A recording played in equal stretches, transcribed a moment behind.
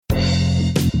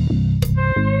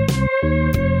Everybody,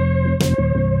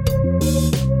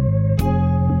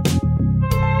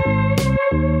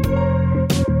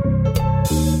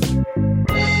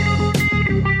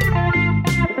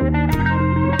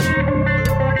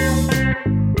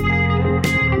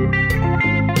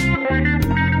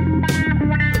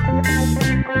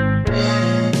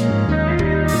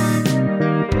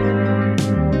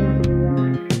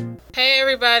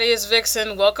 it's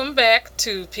Vixen. Welcome back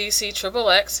to PC Triple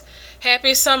X.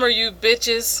 Happy summer, you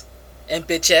bitches and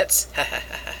bitchettes.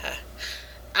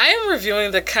 I am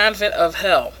reviewing The Convent of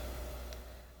Hell.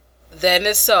 That in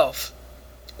itself,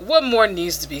 what more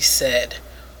needs to be said?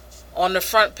 On the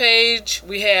front page,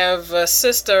 we have a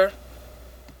sister.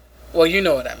 Well, you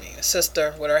know what I mean. A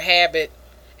sister with her habit.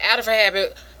 Out of her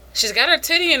habit. She's got her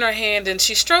titty in her hand and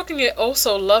she's stroking it oh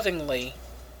so lovingly,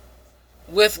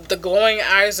 with the glowing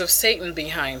eyes of Satan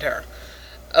behind her.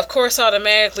 Of course,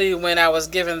 automatically, when I was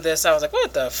given this, I was like,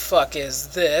 what the fuck is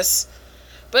this?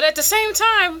 But at the same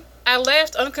time, I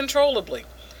laughed uncontrollably.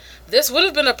 This would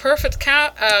have been a perfect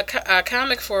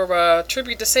comic for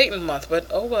Tribute to Satan month, but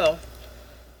oh well.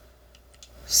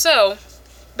 So,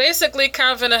 basically,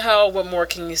 Convent of Hell, what more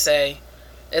can you say?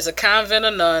 It's a convent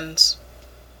of nuns,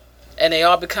 and they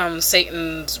all become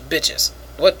Satan's bitches.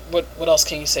 What else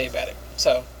can you say about it?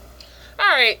 So,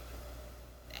 alright.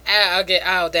 I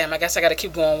guess I gotta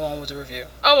keep going on with the review.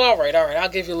 Oh, alright. I'll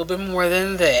give you a little bit more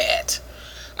than that.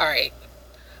 Alright.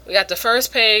 We got the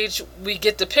first page. We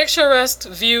get the picturesque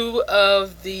view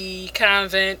of the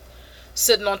convent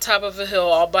sitting on top of a hill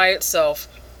all by itself.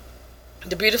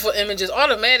 The beautiful image is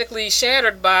automatically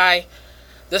shattered by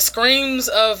the screams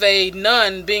of a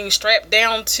nun being strapped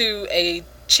down to a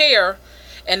chair,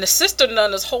 and the sister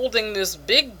nun is holding this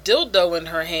big dildo in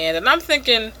her hand, and I'm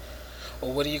thinking,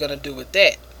 well, what are you going to do with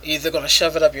that? You're either going to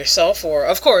shove it up yourself, or,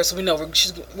 of course, we know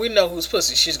whose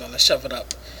pussy she's going to shove it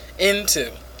up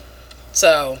into.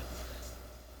 So,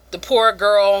 the poor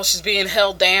girl, she's being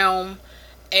held down,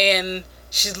 and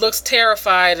she looks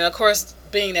terrified, and of course,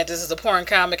 being that this is a porn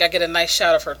comic, I get a nice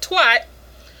shot of her twat,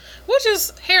 which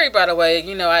is hairy, by the way.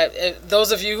 You know,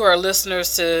 those of you who are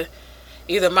listeners to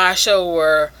either my show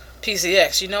or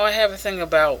PCX, you know I have a thing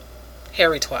about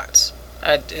hairy twats.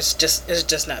 It's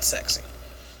just not sexy.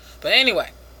 But anyway,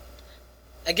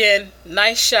 again,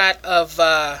 nice shot of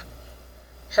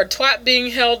her twat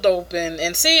being held open.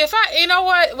 And see, you know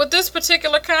what, with this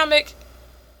particular comic,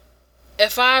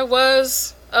 if I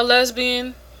was a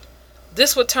lesbian,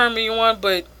 this would turn me on,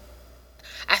 but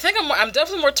I think I'm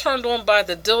definitely more turned on by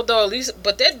the dildo, at least,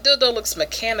 but that dildo looks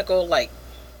mechanical, like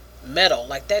metal,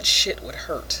 like that shit would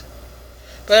hurt.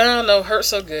 But I don't know, hurt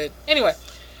so good. Anyway,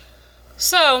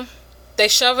 so they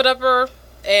shove it up her,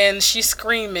 and she's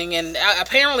screaming, and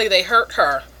apparently they hurt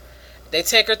her. They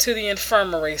take her to the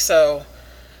infirmary. So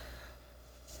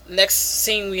next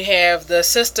scene, we have the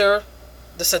sister,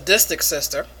 the sadistic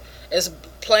sister, is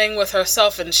playing with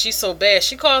herself, and she's so bad,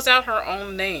 she calls out her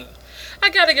own name.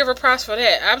 I gotta give her props for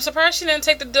that. I'm surprised she didn't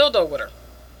take the dildo with her.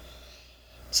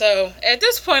 So at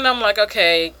this point, I'm like,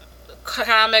 okay,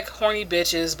 comic horny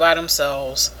bitches by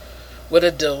themselves with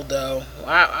a dildo.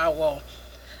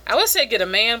 I would say get a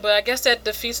man, but I guess that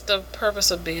defeats the purpose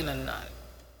of being a nun.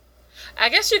 I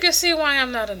guess you can see why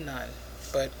I'm not a nun,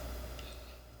 but...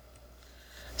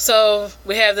 So,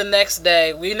 we have the next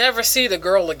day. We never see the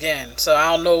girl again, so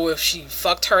I don't know if she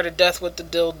fucked her to death with the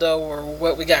dildo or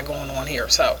what we got going on here.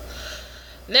 So,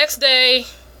 next day,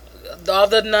 all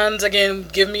the nuns, again,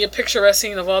 give me a picturesque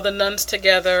scene of all the nuns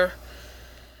together.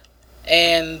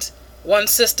 And one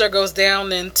sister goes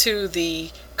down into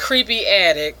the creepy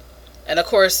attic, and of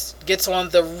course, gets on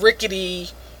the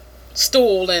rickety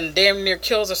stool and damn near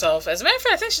kills herself. As a matter of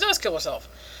fact, I think she does kill herself,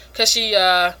 because she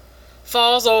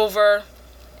falls over,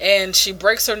 and she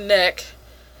breaks her neck,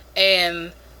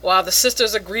 and while the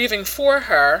sisters are grieving for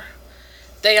her,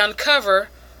 they uncover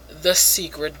the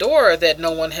secret door that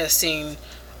no one has seen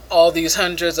all these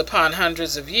hundreds upon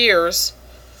hundreds of years.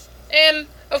 And,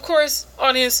 of course,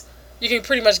 audience, you can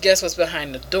pretty much guess what's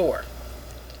behind the door,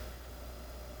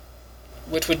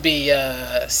 which would be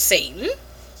Satan.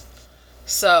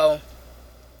 So,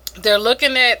 they're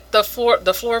looking at the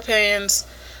floor pans.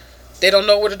 They don't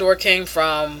know where the door came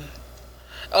from.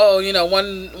 Oh, you know,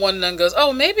 one nun goes,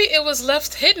 oh, maybe it was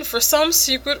left hidden for some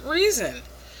secret reason.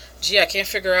 Gee, I can't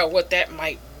figure out what that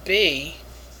might be.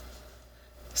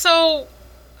 So,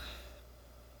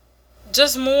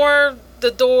 just more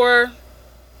the door.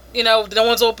 You know, no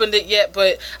one's opened it yet,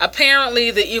 but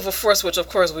apparently the evil force, which of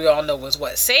course we all know is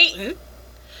what? Satan,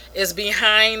 is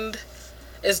behind,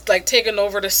 is like taking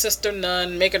over the sister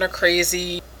nun, making her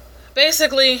crazy.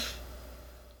 Basically,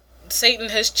 Satan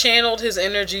has channeled his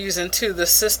energies into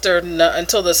the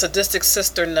until the sadistic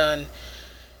sister nun,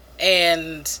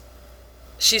 and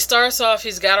she starts off.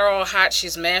 He's got her all hot.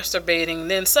 She's masturbating.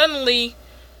 Then suddenly,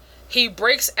 he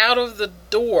breaks out of the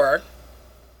door,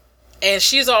 and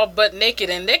she's all butt naked.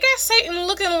 And they got Satan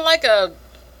looking like a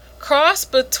cross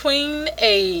between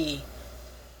a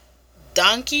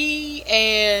donkey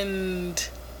and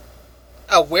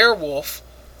a werewolf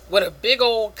with a big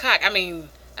old cock. I mean,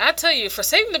 I tell you, for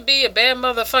Satan to be a bad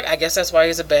motherfucker, I guess that's why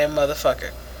he's a bad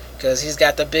motherfucker. Because he's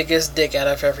got the biggest dick out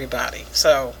of everybody.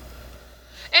 So,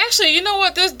 actually, you know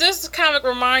what? This comic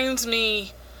reminds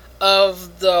me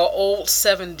of the old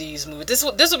 70s movie. This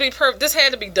would be perfect. This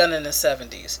had to be done in the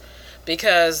 70s.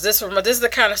 Because this is the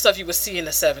kind of stuff you would see in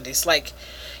the 70s. Like,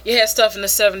 you had stuff in the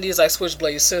 70s like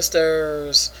Switchblade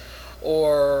Sisters,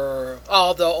 or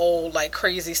all the old like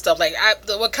crazy stuff. Like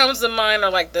what comes to mind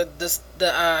are like the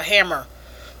Hammer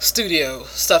Studio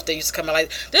stuff that used to come out.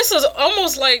 Like this is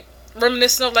almost like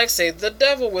reminiscent of, like, say, The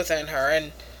Devil Within Her,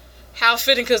 and how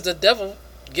fitting, because the devil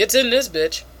gets in this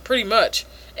bitch pretty much,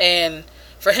 and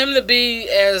for him to be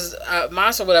as a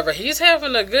monster or whatever, he's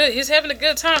having a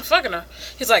good time fucking her.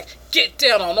 He's like, get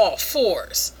down on all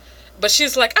fours, but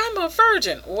she's like, I'm a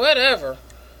virgin, whatever.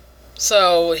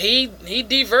 So he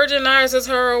de-virginizes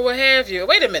her or what have you.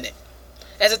 Wait a minute.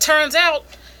 As it turns out,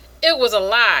 it was a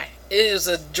lie. It was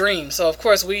a dream. So of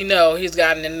course we know he's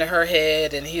gotten into her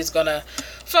head and he's gonna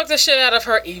fuck the shit out of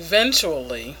her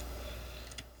eventually.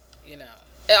 You know.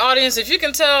 And audience, if you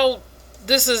can tell,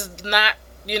 this is not,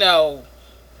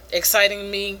 exciting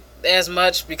me as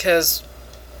much, because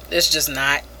it's just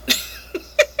not.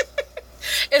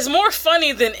 It's more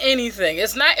funny than anything.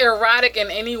 It's not erotic in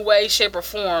any way, shape, or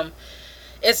form.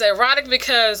 It's erotic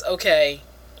because, okay,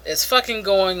 it's fucking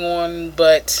going on,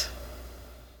 but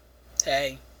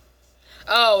hey.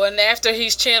 Oh, and after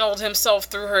he's channeled himself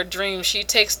through her dream, she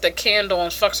takes the candle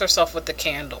and fucks herself with the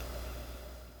candle.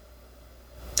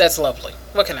 That's lovely.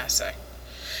 What can I say?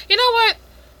 You know what?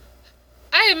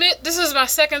 I admit this is my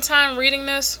second time reading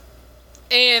this,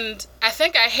 and I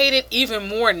think I hate it even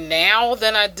more now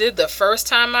than I did the first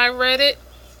time I read it.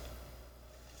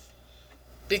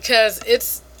 Because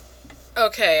it's,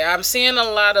 okay, I'm seeing a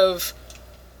lot of,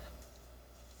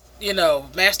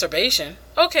 masturbation.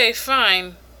 Okay,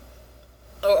 fine.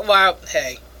 Well,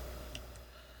 hey.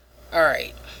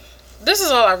 Alright. This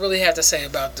is all I really have to say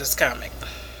about this comic.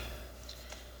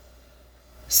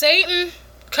 Satan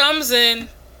comes in.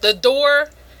 The door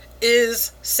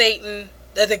is Satan.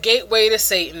 The gateway to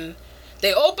Satan.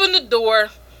 They open the door.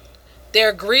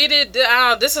 They're greeted.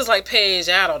 This is like page,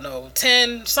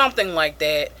 10, something like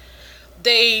that.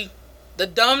 The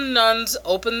dumb nuns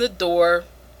open the door.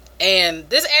 And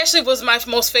this actually was my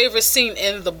most favorite scene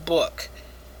in the book.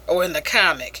 Or in the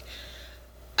comic.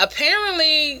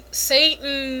 Apparently,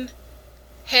 Satan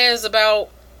has about,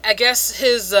 I guess,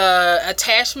 his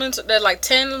attachments, they're like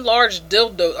 10 large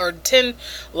dildo or 10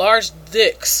 large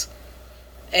dicks,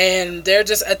 and they're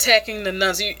just attacking the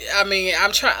nuns. Let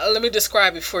me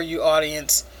describe it for you,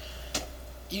 audience.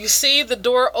 You see the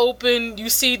door open, you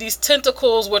see these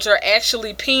tentacles, which are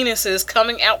actually penises,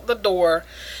 coming out the door.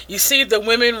 You see the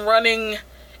women running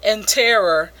in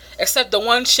terror, except the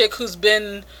one chick who's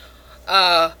been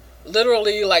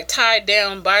literally like tied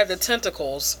down by the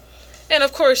tentacles. And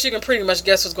of course, you can pretty much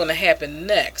guess what's going to happen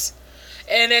next.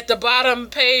 And at the bottom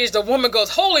page, the woman goes,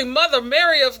 Holy Mother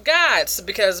Mary of God.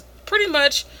 Because pretty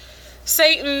much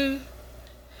Satan,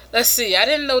 let's see, I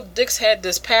didn't know dicks had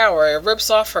this power. It rips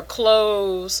off her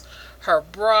clothes, her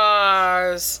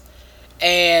bras,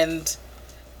 and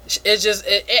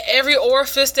every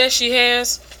orifice that she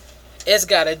has, it's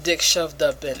got a dick shoved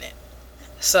up in it.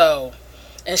 So,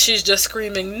 and she's just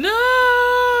screaming,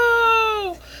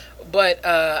 no! But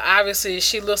obviously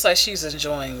she looks like she's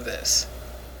enjoying this.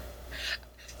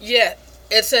 Yeah,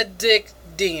 it's a dick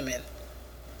demon.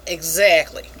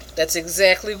 Exactly. That's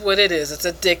exactly what it is. It's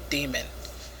a dick demon.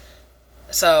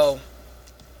 So,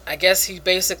 I guess he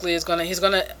basically is gonna, he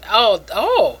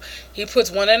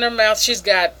puts one in her mouth. She's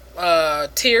got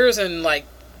tears and like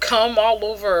cum all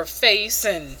over her face,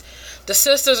 and the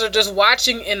sisters are just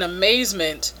watching in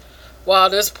amazement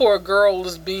while this poor girl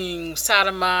is being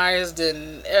sodomized.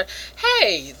 And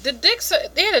hey, the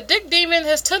dick demon,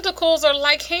 his tentacles are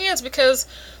like hands, because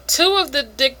 2 of the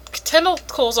dick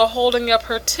tentacles are holding up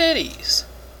her titties.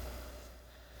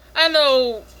 I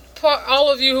know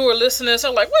all of you who are listening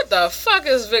are like, what the fuck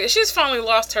is Vic? She's finally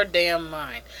lost her damn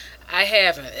mind. I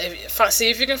haven't. See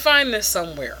if you can find this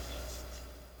somewhere.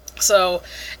 So,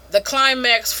 the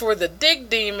climax for the dick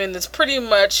demon is pretty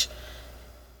much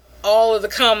all of the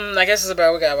cum. I guess it's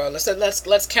about,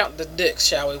 let's count the dicks,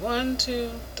 shall we? 1, 2,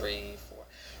 3,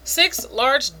 6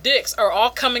 large dicks are all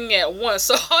coming at once.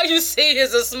 So all you see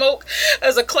is a smoke,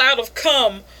 as a cloud of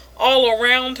cum all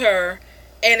around her.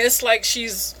 And it's like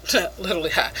she's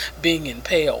literally being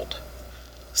impaled.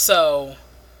 So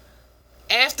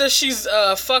after she's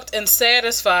fucked and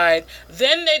satisfied,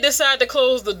 then they decide to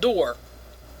close the door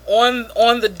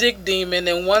on the dick demon.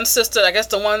 And one sister, I guess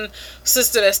the one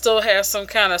sister that still has some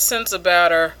kind of sense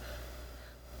about her,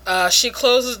 she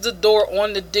closes the door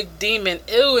on the dick demon.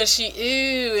 And she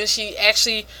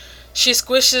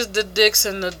squishes the dicks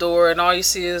in the door, and all you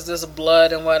see is this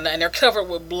blood and whatnot, and they're covered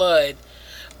with blood.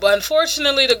 But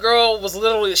unfortunately, the girl was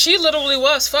literally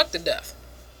fucked to death.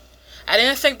 I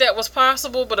didn't think that was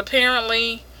possible, but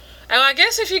apparently, I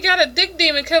guess if you got a dick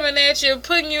demon coming at you,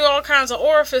 putting you all kinds of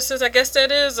orifices, I guess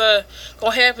that is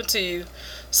gonna happen to you.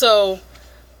 So,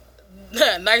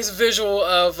 nice visual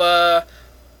of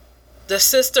the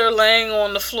sister laying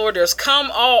on the floor. There's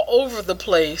cum all over the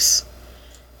place,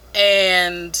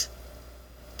 and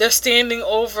they're standing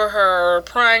over her,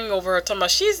 prying over her, talking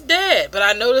about she's dead. But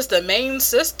I noticed the main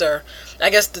sister, I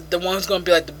guess the one who's going to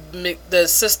be like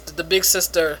the big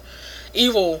sister,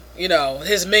 evil,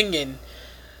 his minion.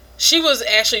 She was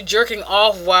actually jerking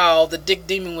off while the dick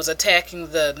demon was attacking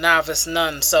the novice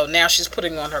nun. So now she's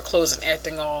putting on her clothes and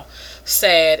acting all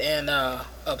sad and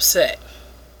upset.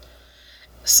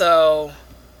 So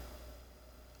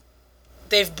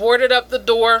they've boarded up the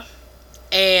door,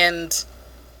 and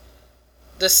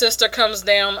the sister comes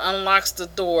down, unlocks the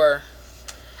door.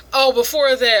 Oh,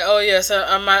 before that, yes,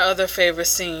 my other favorite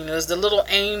scene was the little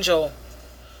angel.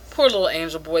 Poor little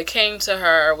angel boy came to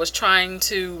her, was trying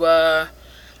to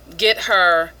get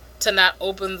her to not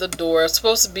open the door. It's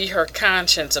supposed to be her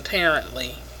conscience,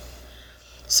 apparently.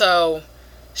 So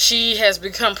she has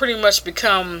pretty much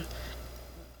become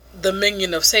the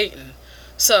minion of Satan.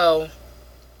 So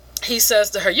he says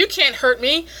to her, "You can't hurt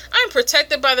me. I'm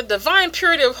protected by the divine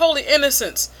purity of holy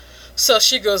innocence." So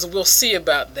she goes, "We'll see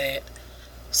about that."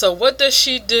 So what does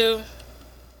she do?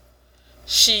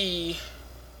 She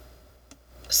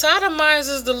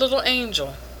sodomizes the little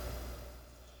angel.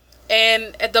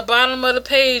 And at the bottom of the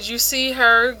page, you see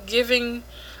her giving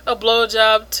a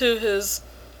blowjob to his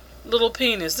little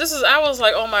penis. I was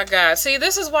like, oh my God. See,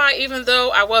 this is why, even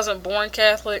though I wasn't born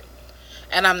Catholic,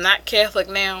 and I'm not Catholic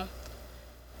now,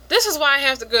 this is why I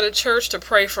have to go to church to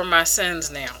pray for my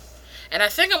sins now. And I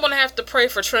think I'm going to have to pray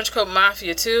for Trenchcoat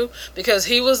Mafia too, because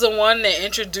he was the one that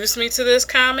introduced me to this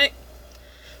comic.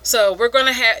 So we're going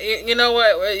to have, you know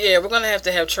what? Yeah, we're going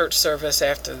to have church service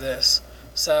after this.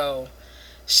 So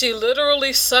she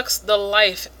literally sucks the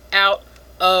life out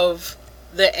of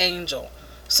the angel.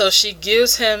 So she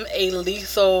gives him a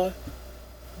lethal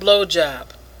blowjob.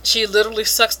 She literally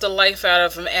sucks the life out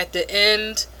of him. At the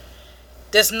end,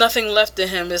 there's nothing left of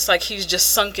him. It's like he's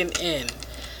just sunken in.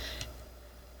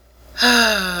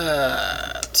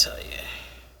 I'll tell you.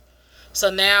 So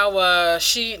now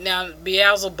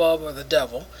Beelzebub, or the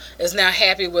devil, is now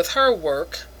happy with her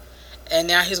work. And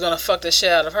now he's going to fuck the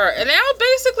shit out of her. And now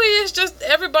basically it's just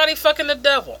everybody fucking the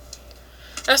devil.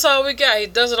 That's all we got. He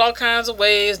does it all kinds of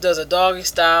ways. Does a doggy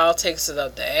style. Takes it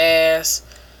up the ass.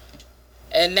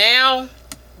 And now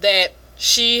that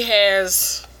she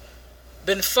has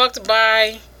been fucked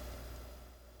by,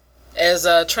 as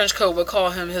Trenchcoat would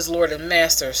call him, his Lord and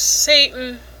Master,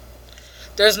 Satan,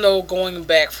 there's no going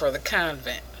back for the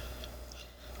convent.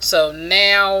 So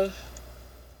now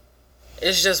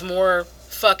it's just more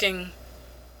fucking.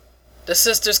 The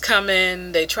sisters come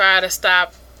in. They try to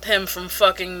stop him from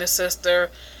fucking the sister.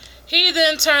 He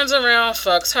then turns around,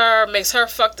 fucks her, makes her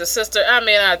fuck the sister. I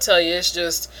mean, I tell you, it's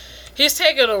just, he's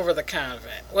taking over the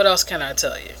convent. What else can I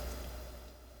tell you?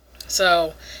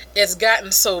 So it's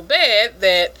gotten so bad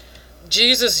that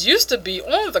Jesus used to be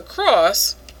on the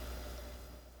cross,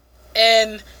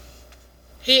 and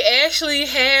he actually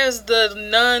has the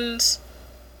nuns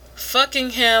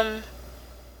fucking him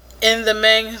in the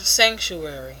main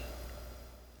sanctuary.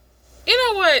 You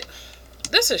know what?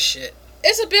 This is shit.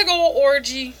 It's a big old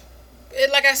orgy.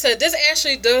 Like I said, this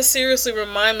actually does seriously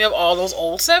remind me of all those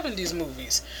old 70s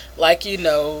movies. Like,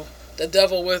 The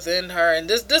Devil Within Her. And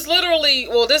this literally,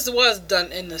 this was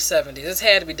done in the 70s. This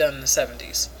had to be done in the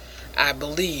 70s, I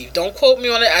believe. Don't quote me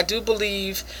on it. I do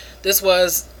believe this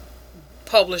was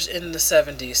published in the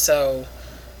 70s. So,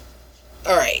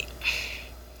 alright.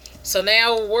 So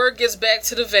now word gets back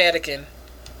to the Vatican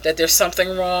that there's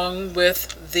something wrong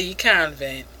with the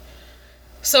convent.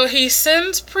 So he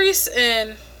sends priests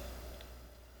in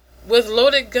with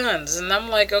loaded guns. And I'm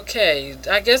like, okay,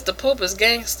 I guess the Pope is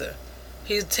gangster.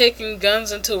 He's taking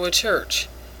guns into a church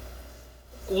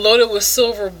loaded with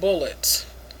silver bullets.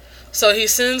 So he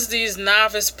sends these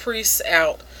novice priests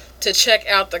out to check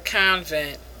out the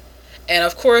convent. And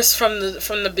of course, from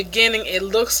the beginning, it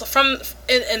looks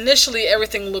initially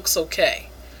everything looks okay,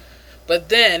 but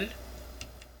then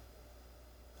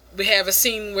we have a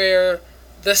scene where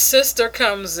the sister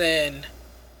comes in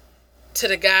to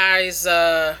the guy's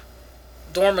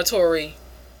dormitory,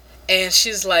 and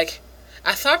she's like,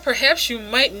 "I thought perhaps you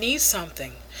might need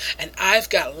something, and I've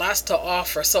got lots to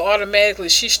offer." So automatically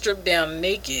she stripped down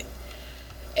naked,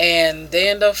 and they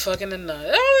end up fucking the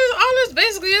nun. All this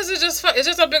basically is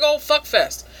just a big old fuck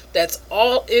fest. That's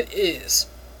all it is.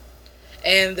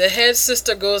 And the head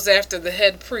sister goes after the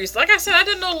head priest. Like I said, I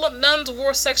didn't know nuns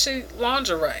wore sexy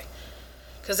lingerie,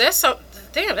 because that's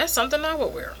something I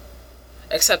would wear.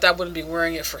 Except I wouldn't be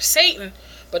wearing it for Satan,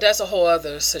 but that's a whole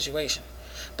other situation.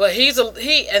 But he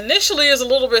initially is a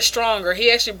little bit stronger. He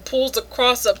actually pulls the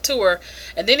cross up to her,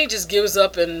 and then he just gives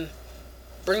up and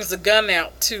brings the gun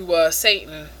out to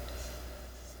Satan.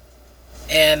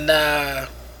 And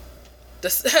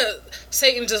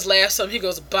Satan just laughs at him. He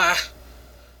goes, "Bah,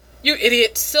 you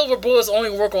idiot. Silver bullets only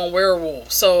work on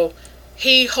werewolves." So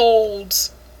he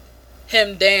holds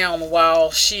him down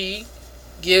while she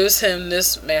gives him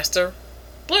this master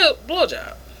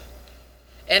blowjob.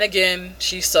 And again,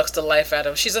 she sucks the life out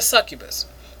of him. She's a succubus.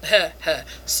 Ha ha,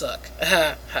 suck.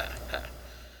 Ha ha ha.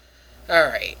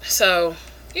 Alright, so,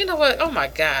 you know what? Oh my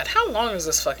god, how long is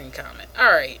this fucking comment?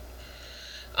 Alright.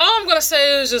 All I'm gonna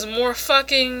say is just more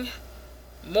fucking,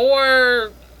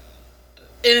 more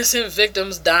innocent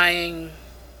victims dying.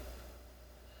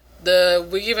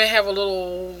 We even have a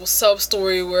little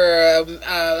sub-story where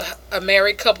a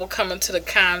married couple come into the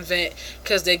convent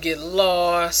because they get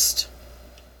lost.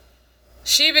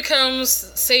 She becomes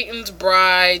Satan's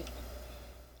bride.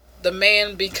 The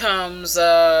man becomes,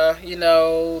 the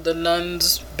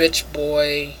nun's bitch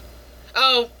boy.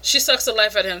 Oh, she sucks the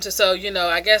life out of him too. So,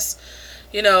 I guess,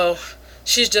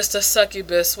 she's just a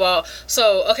succubus.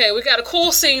 Okay, we got a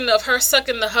cool scene of her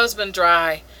sucking the husband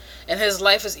dry, and his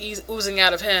life is oozing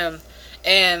out of him.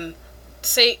 And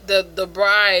the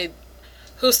bride,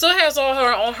 who still has all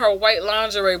her on her white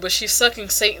lingerie, but she's sucking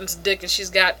Satan's dick, and she's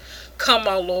got cum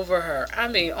all over her. I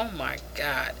mean, oh my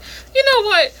god. You know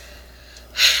what?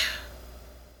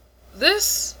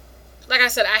 This, like I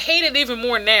said, I hate it even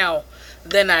more now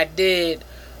than I did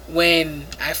when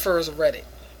I first read it.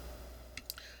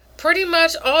 Pretty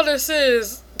much all this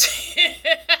is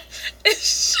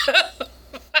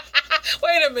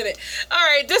wait a minute.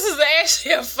 Alright, this is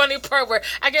actually a funny part where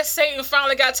I guess Satan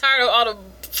finally got tired of all the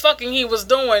fucking he was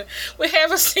doing. We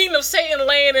have a scene of Satan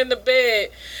laying in the bed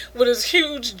with his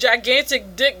huge,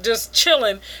 gigantic dick just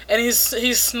chilling, and he's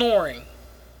snoring.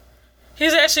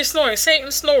 He's actually snoring.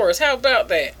 Satan snores. How about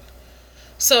that?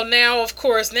 So now, of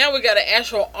course, now we got an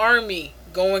actual army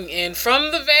going in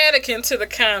from the Vatican to the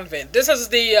convent. This is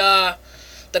the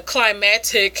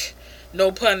climactic,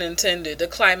 no pun intended, the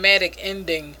climatic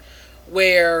ending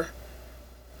where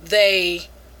they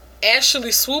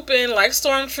actually swoop in like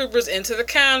stormtroopers into the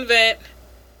convent.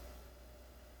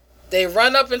 They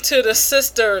run up into the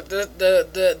sister,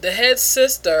 the head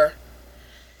sister,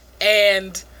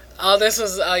 and this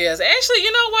was yes. Actually,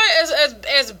 you know what?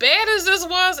 As bad as this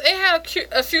was, it had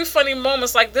a few funny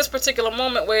moments. Like this particular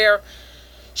moment where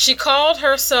she called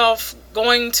herself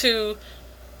going to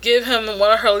give him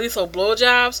one of her lethal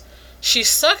blowjobs. She's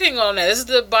sucking on that. This is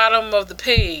the bottom of the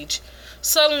page.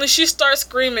 Suddenly she starts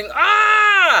screaming,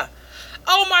 "Ah!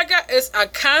 Oh my god, it's a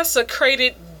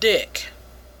consecrated dick."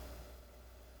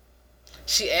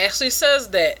 She actually says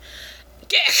that.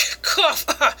 Cough.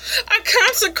 A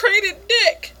consecrated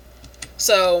dick.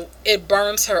 So it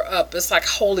burns her up. It's like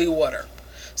holy water.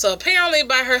 So apparently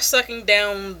by her sucking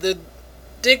down the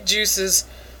dick juices,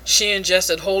 she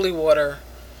ingested holy water.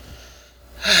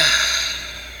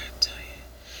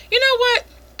 You know what?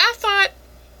 I thought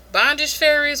Bondage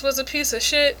Fairies was a piece of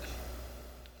shit.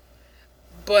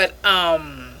 But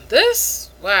this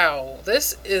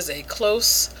is a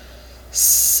close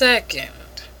second.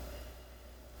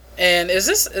 And is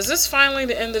this finally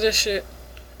the end of this shit?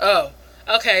 Oh,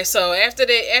 okay. So after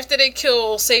they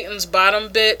kill Satan's bottom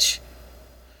bitch,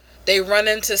 they run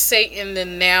into Satan,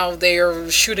 and now they're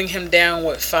shooting him down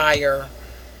with fire.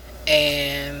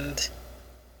 And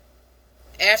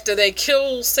after they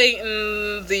kill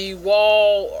Satan, the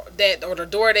the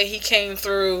door that he came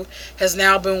through has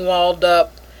now been walled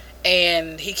up,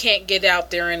 and he can't get out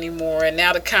there anymore. And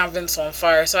now the convent's on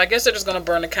fire. So I guess they're just gonna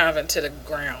burn the convent to the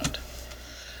ground.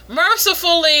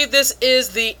 Mercifully, this is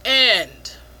the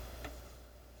end.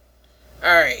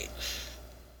 Alright.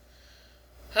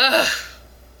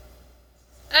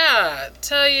 I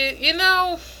tell you,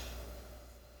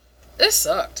 it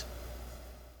sucked.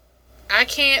 I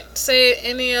can't say it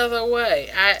any other way.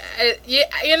 I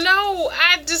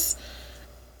just,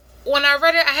 when I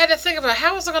read it, I had to think about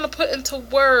how was I going to put into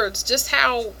words just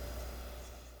how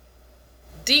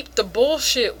deep the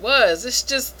bullshit was. It's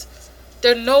just,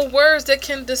 there are no words that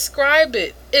can describe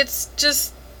it. It's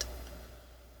just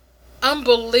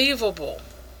unbelievable.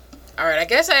 Alright, I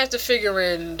guess I have to figure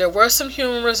in, there were some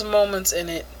humorous moments in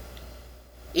it,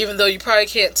 even though you probably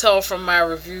can't tell from my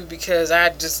review because I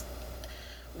just,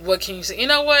 what can you say? You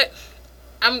know what?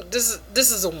 This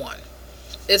is a 1.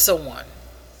 It's a 1.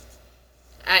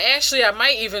 I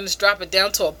might even just drop it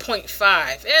down to a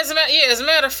 0.5. As a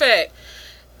matter of fact,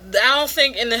 I don't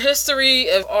think in the history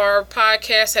of our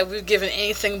podcast have we given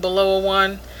anything below a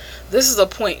 1. This is a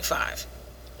 0.5.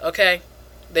 Okay?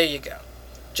 There you go.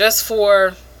 Just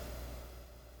for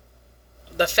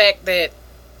the fact that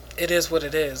it is what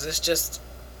it is. It's just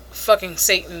fucking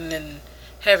Satan and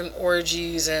having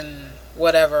orgies and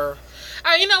whatever.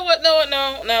 You know what?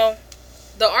 No.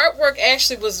 The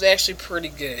artwork was actually pretty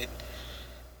good.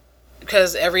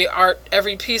 Because every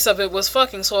piece of it was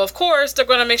fucking. So of course they're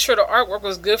gonna make sure the artwork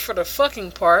was good for the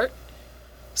fucking part.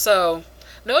 So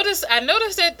I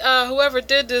noticed that whoever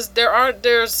did this,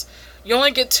 you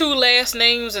only get 2 last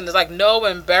names, and it's like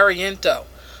Noah and Barriento.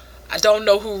 I don't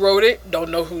know who wrote it, don't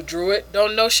know who drew it,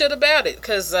 don't know shit about it,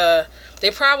 because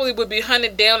they probably would be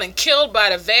hunted down and killed by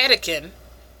the Vatican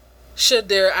should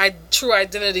their true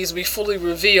identities be fully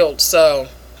revealed. So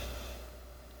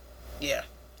yeah,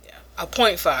 a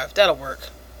 0.5, that'll work.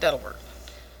 I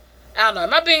don't know,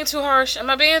 am I being too harsh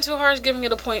giving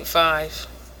it a 0.5?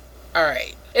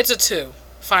 Alright, it's a 2,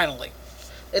 finally.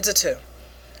 It's a 2.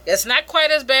 It's not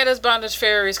quite as bad as Bondage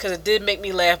Fairies, because it did make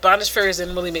me laugh. Bondage Fairies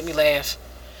didn't really make me laugh.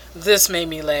 This made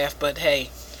me laugh, but hey.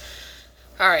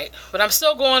 Alright, but I'm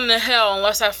still going to hell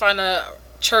unless I find a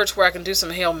church where I can do some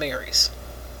Hail Marys.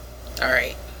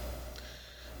 Alright.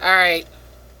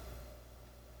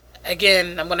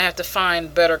 Again, I'm going to have to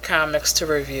find better comics to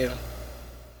review.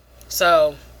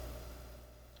 So,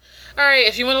 alright,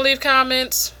 if you want to leave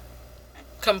comments,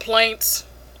 complaints,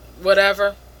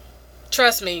 whatever,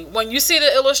 trust me, when you see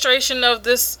the illustration of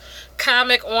this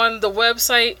comic on the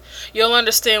website, you'll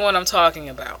understand what I'm talking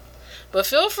about. But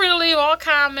feel free to leave all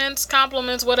comments,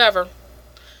 compliments, whatever.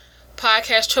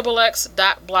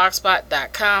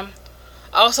 podcastxxx.blogspot.com.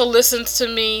 Also listens to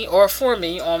me, or for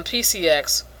me, on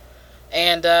PCX.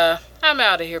 And I'm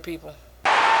out of here, people.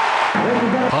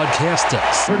 Podcast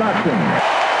X.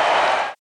 Production.